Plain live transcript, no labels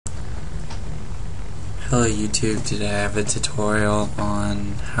Hello YouTube, today I have a tutorial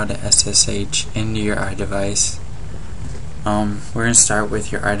on how to SSH into your iDevice. We're going to start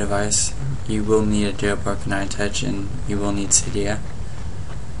with your iDevice. You will need a jailbroken iTouch and you will need Cydia.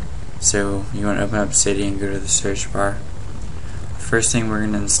 So you want to open up Cydia and go to the search bar. The first thing we're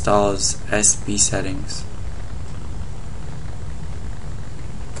going to install is SB settings.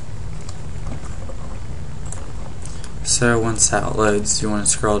 So once that loads, you want to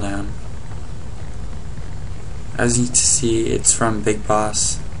scroll down. As you can see, it's from Big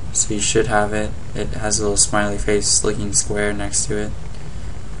Boss, so you should have it. It has a little smiley face looking square next to it.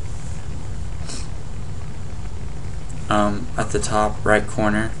 At the top right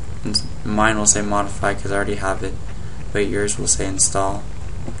corner, mine will say modify because I already have it, but yours will say install.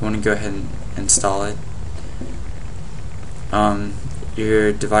 You want to go ahead and install it.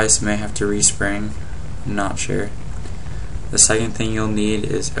 Your device may have to respring, I'm not sure. The second thing you'll need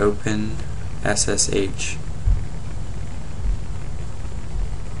is open SSH.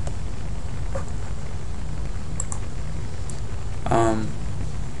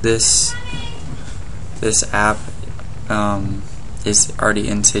 This app is already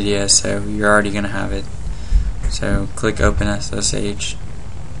in Cydia, so you're already going to have it. So click open SSH,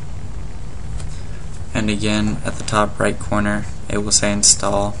 and again at the top right corner it will say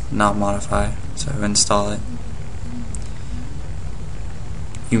install, not modify, so install it.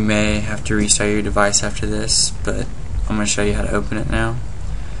 You may have to restart your device after this, but I'm going to show you how to open it now.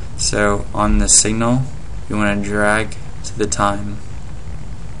 So on the signal, you want to drag to the time,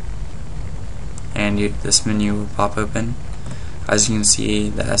 and this menu will pop open. As you can see,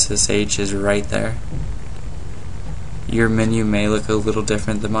 the SSH is right there. Your menu may look a little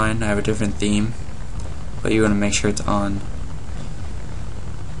different than mine. I have a different theme, but you want to make sure it's on.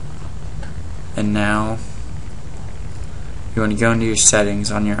 And now you want to go into your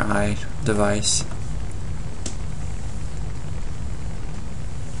settings on your iDevice.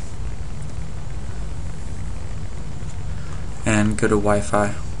 And go to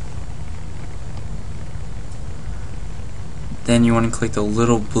Wi-Fi. Then you want to click the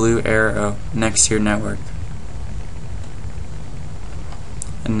little blue arrow next to your network.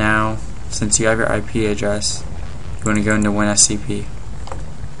 And now, since you have your IP address, you want to go into WinSCP.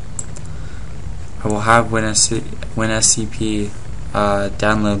 I will have WinSCP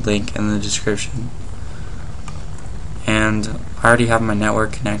download link in the description. And I already have my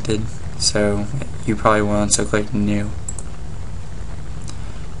network connected, so you probably won't, so click new.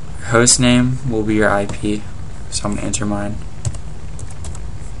 Your host name will be your IP, so I'm going to enter mine.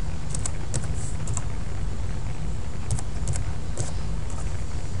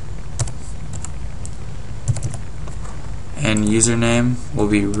 And username will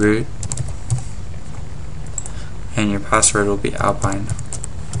be root, and your password will be Alpine.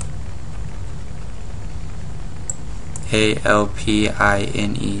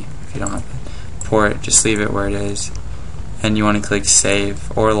 ALPINE if you don't have it. Port, just leave it where it is. And you want to click save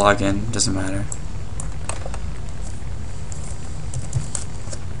or login, doesn't matter.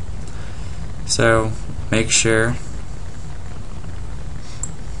 So make sure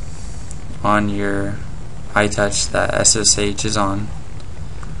on your iTouch that SSH is on,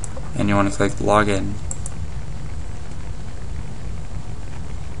 and you want to click login.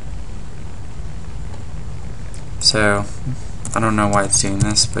 So I don't know why it's doing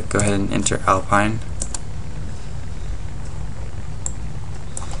this, but go ahead and enter Alpine,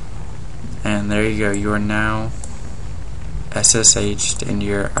 and there you go. You are now SSH'd into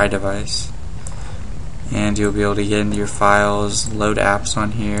your iDevice, and you'll be able to get into your files, load apps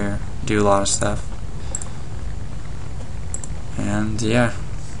on here, do a lot of stuff. And yeah,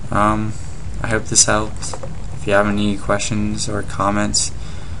 I hope this helped. If you have any questions or comments,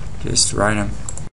 just write them.